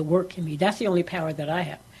to do the work in me. That's the only power that I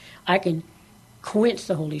have. I can quench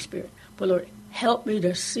the Holy Spirit. But Lord, help me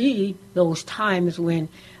to see those times when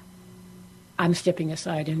I'm stepping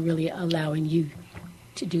aside and really allowing you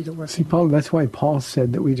to do the work. See, Paul, that's why Paul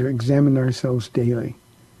said that we to examine ourselves daily.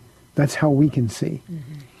 That's how we can see.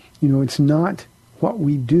 Mm-hmm. It's not what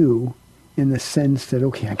we do in the sense that,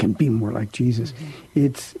 okay, I can be more like Jesus. Mm-hmm.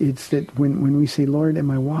 It's that when we say, Lord, am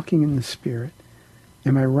I walking in the Spirit?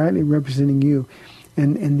 Am I rightly representing you?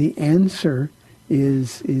 And the answer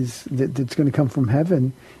is that's going to come from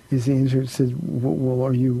heaven is the answer that says, well,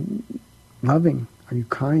 are you loving? Are you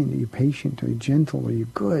kind? Are you patient? Are you gentle? Are you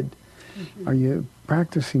good? Mm-hmm. Are you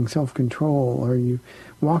practicing self-control? Are you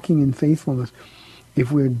walking in faithfulness?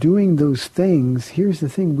 If we're doing those things, here's the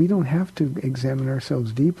thing, we don't have to examine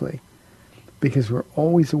ourselves deeply because we're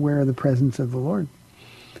always aware of the presence of the Lord.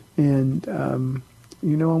 And, I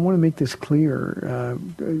want to make this clear.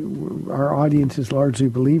 Our audience is largely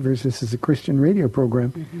believers. This is a Christian radio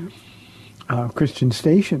program, Christian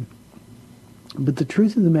station. But the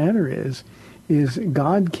truth of the matter is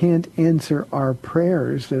God can't answer our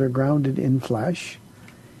prayers that are grounded in flesh.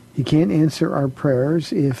 He can't answer our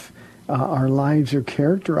prayers if our lives are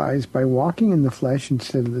characterized by walking in the flesh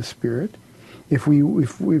instead of the Spirit. If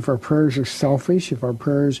our prayers are selfish, if our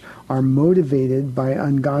prayers are motivated by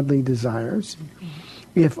ungodly desires,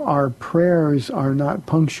 if our prayers are not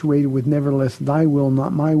punctuated with nevertheless thy will,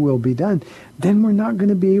 not my will be done, then we're not going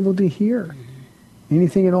to be able to hear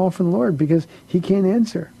anything at all from the Lord because he can't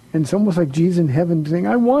answer. And it's almost like Jesus in heaven saying,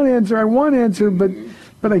 I want answer,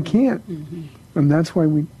 but I can't. And that's why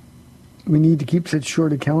we need to keep such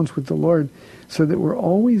short accounts with the Lord so that we're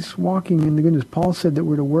always walking in the goodness. Paul said that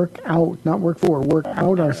we're to work out, not work for, work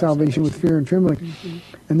out our salvation with fear and trembling.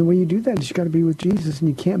 And the way you do that is you've got to be with Jesus, and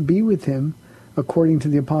you can't be with him, according to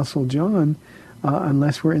the Apostle John,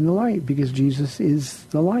 unless we're in the light, because Jesus is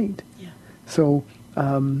the light. Yeah. So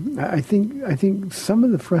I think some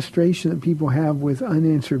of the frustration that people have with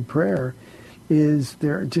unanswered prayer is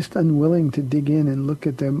they're just unwilling to dig in and look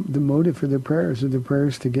at the motive for their prayers. Are their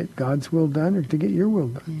prayers to get God's will done or to get your will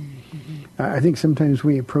done? Mm-hmm. I think sometimes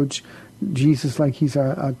we approach Jesus like he's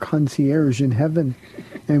a concierge in heaven,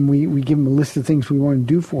 and we give him a list of things we want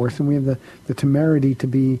to do for us, and we have the temerity to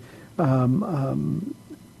be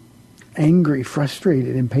angry,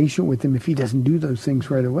 frustrated, impatient with him if he doesn't do those things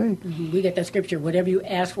right away. Mm-hmm. We get that scripture, whatever you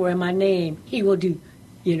ask for in my name, he will do,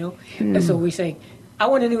 And so we say, I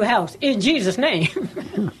want a new house in Jesus' name.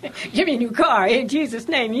 Give me a new car in Jesus'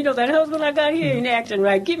 name. That husband I got here ain't acting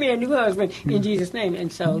right. Give me a new husband in Jesus' name.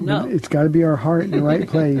 And so, no. It's got to be our heart in the right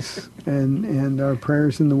place and our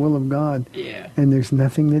prayers in the will of God. Yeah. And there's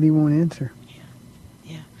nothing that he won't answer.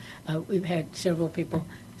 Yeah. We've had several people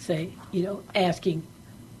say, asking,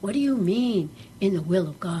 what do you mean in the will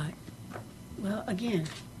of God? Well, again,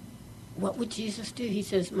 what would Jesus do? He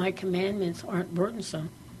says, my commandments aren't burdensome.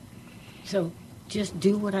 So just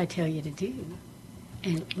do what I tell you to do.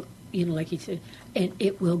 And, like he said, and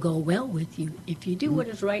it will go well with you. If you do what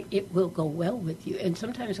is right, it will go well with you. And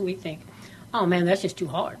sometimes we think, oh, man, that's just too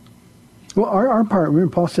hard. Well, our part,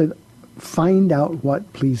 remember Paul said, find out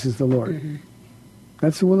what pleases the Lord. Mm-hmm.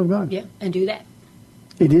 That's the will of God. Yeah, and do that.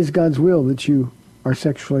 It is God's will that you are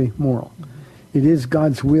sexually moral. Mm-hmm. It is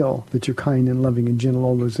God's will that you're kind and loving and gentle,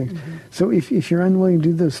 all those things. Mm-hmm. So if you're unwilling to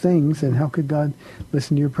do those things, then how could God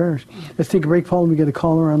listen to your prayers? Yeah. Let's take a break, Paul, and we get a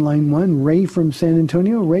caller on line 1. Ray from San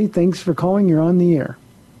Antonio. Ray, thanks for calling. You're on the air.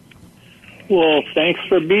 Well, thanks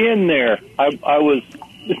for being there. I was,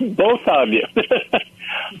 both of you.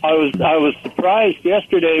 I was surprised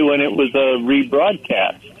yesterday when it was a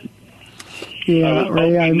rebroadcast. Yeah,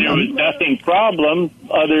 Ray, there was nothing problem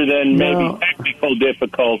other than maybe technical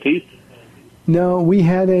difficulties. No, we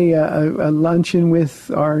had a luncheon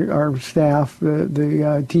with our staff,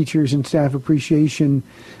 the teachers and staff appreciation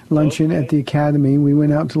luncheon at the academy. We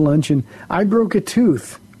went out to lunch, and I broke a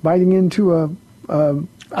tooth biting into a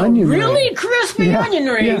onion ring. Really crispy onion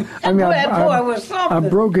ring? Yeah. That boy was something. I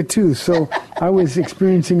broke a tooth, so I was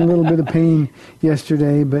experiencing a little bit of pain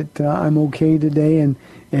yesterday, but I'm okay today, and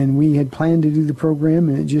we had planned to do the program,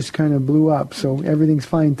 and it just kind of blew up. So everything's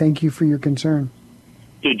fine. Thank you for your concern.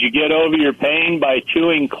 Did you get over your pain by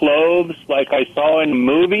chewing cloves like I saw in the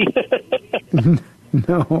movie?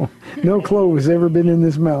 No clove has ever been in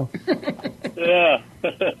this mouth. Yeah.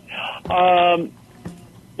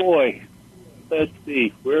 Boy, let's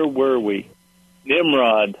see. Where were we?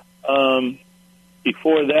 Nimrod.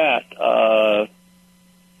 Before that,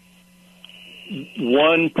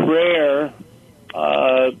 one prayer,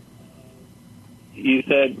 you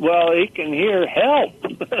said, well, he can hear help.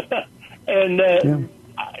 And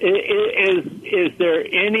is there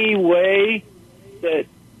any way that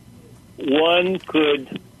one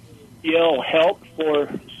could yell help for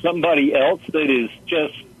somebody else that is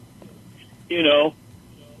just,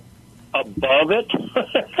 above it?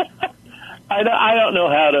 I don't know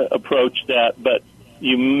how to approach that, but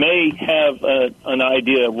you may have an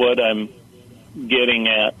idea of what I'm getting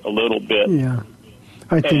at a little bit. Yeah,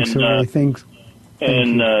 I think so. I think.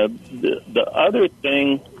 And the other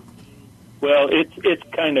thing, well, it's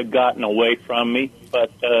kind of gotten away from me,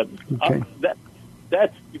 but okay.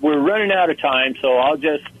 That's we're running out of time, so I'll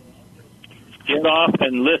just get off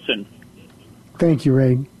and listen. Thank you,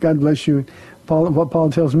 Ray. God bless you. What Paul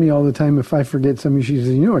tells me all the time, if I forget something, she says,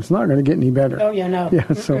 it's not going to get any better. Oh, yeah, no.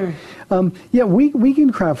 Yeah, so, we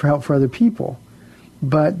can cry for help for other people,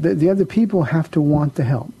 but the other people have to want the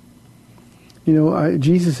help.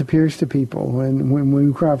 Jesus appears to people, and when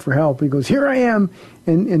we cry for help, he goes, here I am.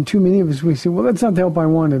 And too many of us, we say, well, that's not the help I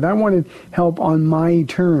wanted. I wanted help on my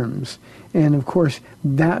terms. And, of course,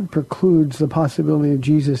 that precludes the possibility of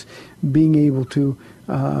Jesus being able to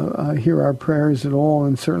hear our prayers at all,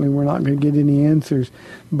 and certainly we're not going to get any answers.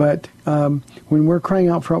 But when we're crying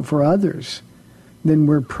out for help for others, then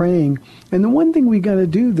we're praying. And the one thing we got to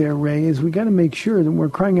do there, Ray, is we got to make sure that when we're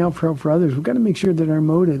crying out for help for others, we've got to make sure that our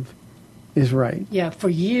motive is right. Yeah, for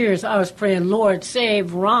years I was praying, Lord,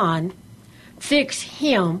 save Ron, fix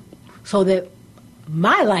him so that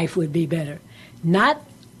my life would be better. Not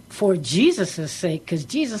for Jesus' sake, because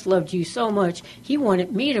Jesus loved you so much, he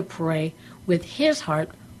wanted me to pray with his heart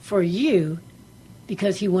for you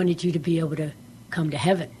because he wanted you to be able to come to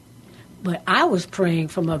heaven. But I was praying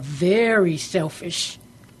from a very selfish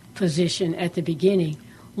position at the beginning.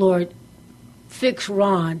 Lord, fix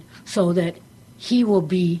Ron so that he will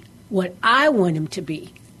be what I want him to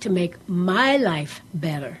be, to make my life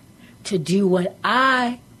better, to do what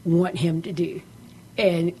I want him to do.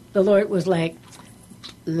 And the Lord was like,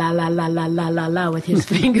 la, la, la, la, la, la, la, with his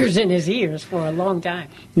fingers in his ears for a long time.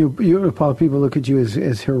 Paul, people look at you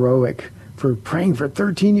as heroic for praying for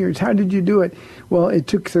 13 years. How did you do it? Well, it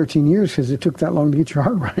took 13 years because it took that long to get your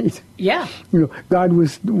heart right. Yeah. God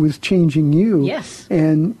was changing you. Yes.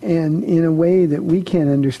 And in a way that we can't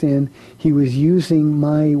understand, he was using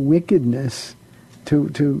my wickedness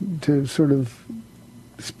to sort of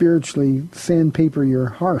spiritually sandpaper your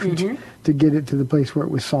heart to get it to the place where it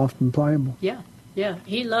was soft and pliable. Yeah. Yeah.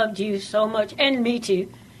 He loved you so much, and me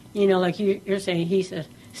too. Like you're saying, he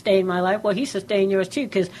sustained my life. Well, he sustained yours too,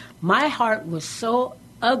 because my heart was so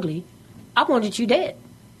ugly, I wanted you dead.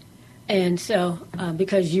 And so,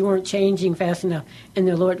 because you weren't changing fast enough, and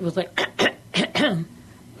the Lord was like,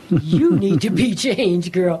 you need to be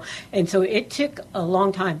changed, girl. And so it took a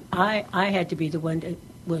long time. I had to be the one that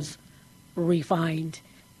was refined,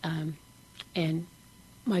 and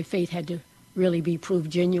my faith had to really be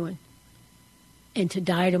proved genuine, and to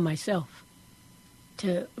die to myself.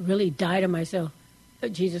 To really die to myself.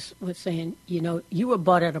 Jesus was saying, you were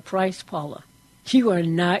bought at a price, Paula. You are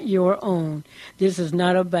not your own. This is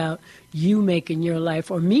not about you making your life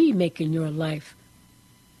or me making your life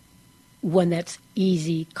one that's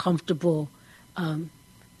easy, comfortable,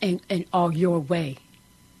 and all your way.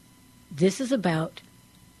 This is about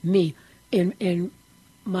me. In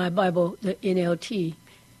my Bible, the NLT,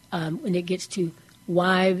 when it gets to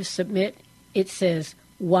wives submit, it says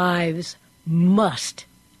wives must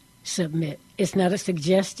submit. It's not a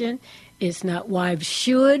suggestion. It's not wives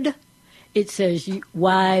should. It says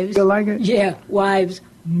wives. You like it? Yeah, wives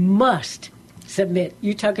must submit.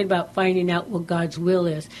 You're talking about finding out what God's will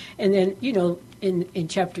is. And then, in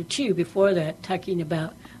chapter 2, before that, talking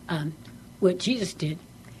about what Jesus did.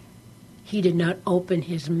 He did not open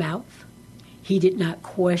his mouth. He did not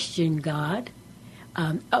question God,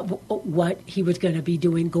 what he was going to be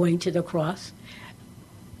doing, going to the cross.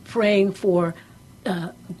 Praying for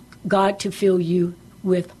God to fill you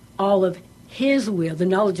with all of his will, the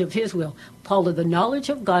knowledge of his will. Paula, the knowledge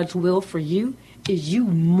of God's will for you is you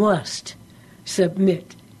must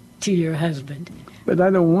submit to your husband. But I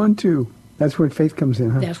don't want to. That's where faith comes in,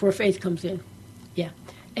 huh? That's where faith comes in, yeah.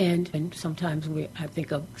 And sometimes I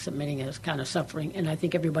think of submitting as kind of suffering, and I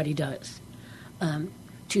think everybody does,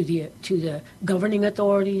 to the governing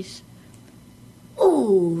authorities.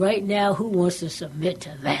 Oh, right now, who wants to submit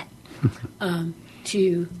to that?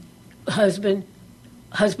 To husband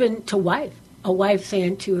to wife. A wife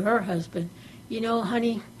saying to her husband,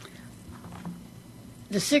 honey,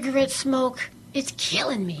 the cigarette smoke, it's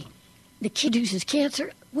killing me. The kid produces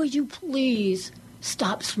cancer. Will you please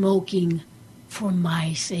stop smoking for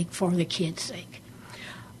my sake, for the kid's sake?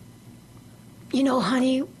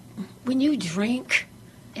 Honey, when you drink,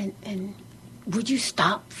 and would you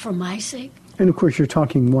stop for my sake? And, of course, you're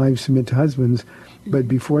talking wives submit to husbands, but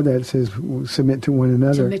before that it says submit to one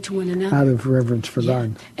another. Submit to one another. Out of reverence for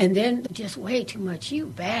God. And then just way too much. You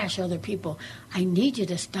bash other people. I need you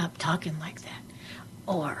to stop talking like that.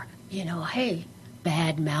 Or, hey,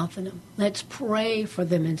 bad-mouthing them. Let's pray for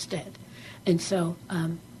them instead. And so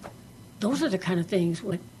those are the kind of things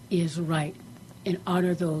what is right. And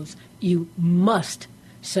honor those. You must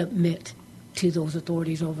submit to those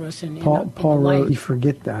authorities over us. Paul wrote, "You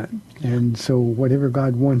forget that." And so whatever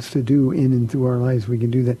God wants to do in and through our lives, we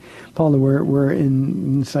can do that. Paula, we're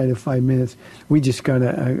inside of 5 minutes. We just got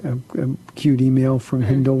a cute email from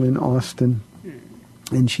Hindle in Austin.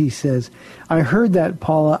 And she says, I heard that,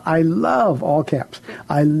 Paula. I love, all caps,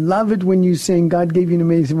 I love it when you sing, God gave you an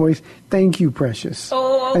amazing voice. Thank you, precious.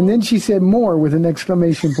 Oh. And then she said more with an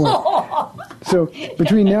exclamation point. So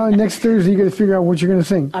between now and next Thursday, you got to figure out what you're going to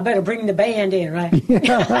sing. I better bring the band in, right?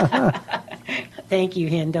 Yeah. Thank you,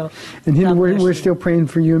 Hendo. And Hendo, we're still praying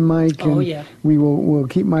for you and Mike. And yeah. We'll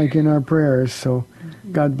keep Mike in our prayers. So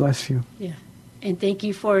God bless you. Yeah. And thank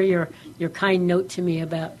you for your kind note to me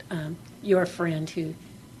about your friend who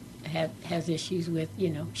has issues with, you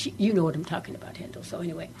know what I'm talking about, Hendo. So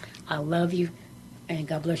anyway, I love you, and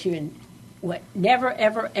God bless you, and never,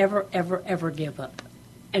 ever, ever, ever, ever give up.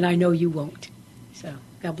 And I know you won't. So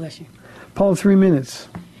God bless you. Paul, 3 minutes.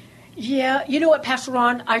 Yeah, you know what, Pastor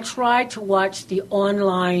Ron? I tried to watch the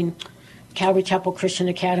online Calvary Chapel Christian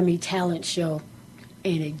Academy talent show,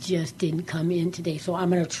 and it just didn't come in today. So I'm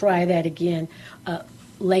going to try that again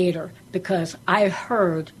later, because I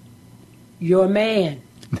heard your man,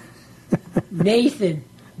 Nathan,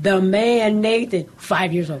 the man Nathan,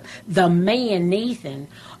 5 years old, the man Nathan,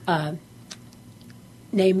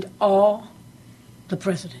 named all the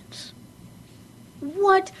presidents.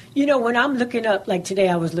 What? When I'm looking up, like today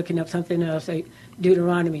I was looking up something else, like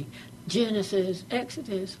Deuteronomy, Genesis,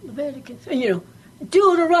 Exodus, Leviticus,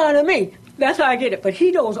 Deuteronomy. That's how I get it. But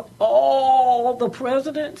he knows all the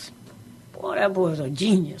presidents. Boy, that boy's a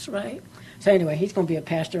genius, right? So anyway, he's going to be a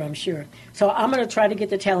pastor, I'm sure. So I'm going to try to get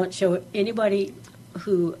the talent show. Anybody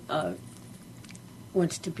who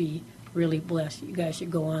wants to be really blessed, you guys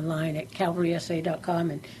should go online at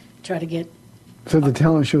calvarysa.com and try to get... So the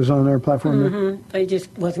talent show's on our platform? Mm-hmm. It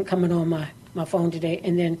just wasn't coming on my phone today.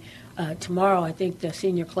 And then tomorrow, I think the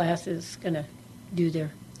senior class is going to do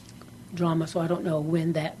their drama, so I don't know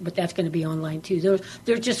when but that's going to be online too.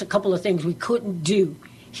 There's just a couple of things we couldn't do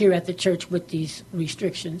here at the church with these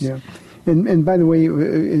restrictions. Yeah. And by the way,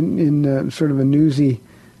 in sort of a newsy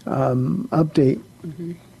update,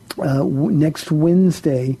 next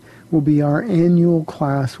Wednesday will be our annual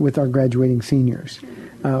class with our graduating seniors.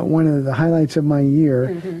 One of the highlights of my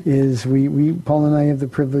year is we Paul and I have the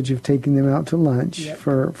privilege of taking them out to lunch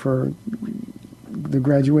for the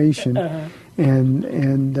graduation,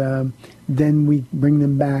 and then we bring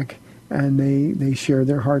them back. And they share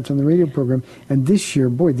their hearts on the radio program. And this year,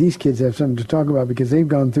 boy, these kids have something to talk about because they've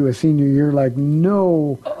gone through a senior year like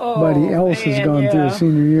nobody else has gone through a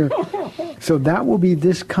senior year. So that will be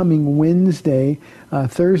this coming Wednesday.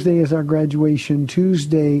 Thursday is our graduation.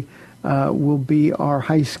 Tuesday will be our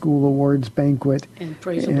high school awards banquet. And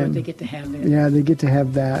praise the Lord, they get to have that. Yeah, they get to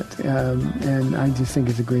have that. And I just think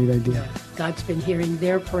it's a great idea. God's been hearing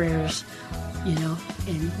their prayers, and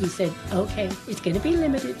he said, okay, it's going to be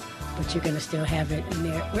limited, but you're going to still have it in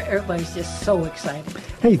there. Everybody's just so excited.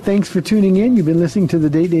 Hey, thanks for tuning in. You've been listening to the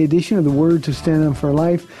Day edition of The Word to Stand On for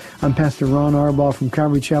Life. I'm Pastor Ron Arbaugh from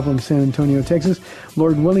Calvary Chapel in San Antonio, Texas.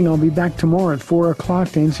 Lord willing, I'll be back tomorrow at 4 o'clock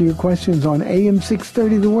to answer your questions on AM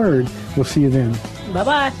 630 The Word. We'll see you then.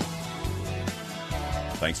 Bye-bye.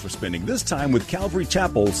 Thanks for spending this time with Calvary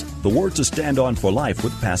Chapel's The Word to Stand On for Life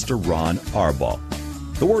with Pastor Ron Arbaugh.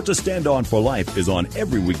 The Word to Stand On for Life is on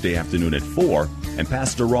every weekday afternoon at 4, and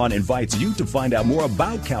Pastor Ron invites you to find out more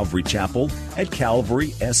about Calvary Chapel at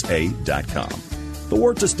calvarysa.com. The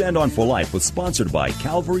Word to Stand On for Life was sponsored by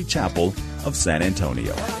Calvary Chapel of San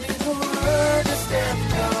Antonio.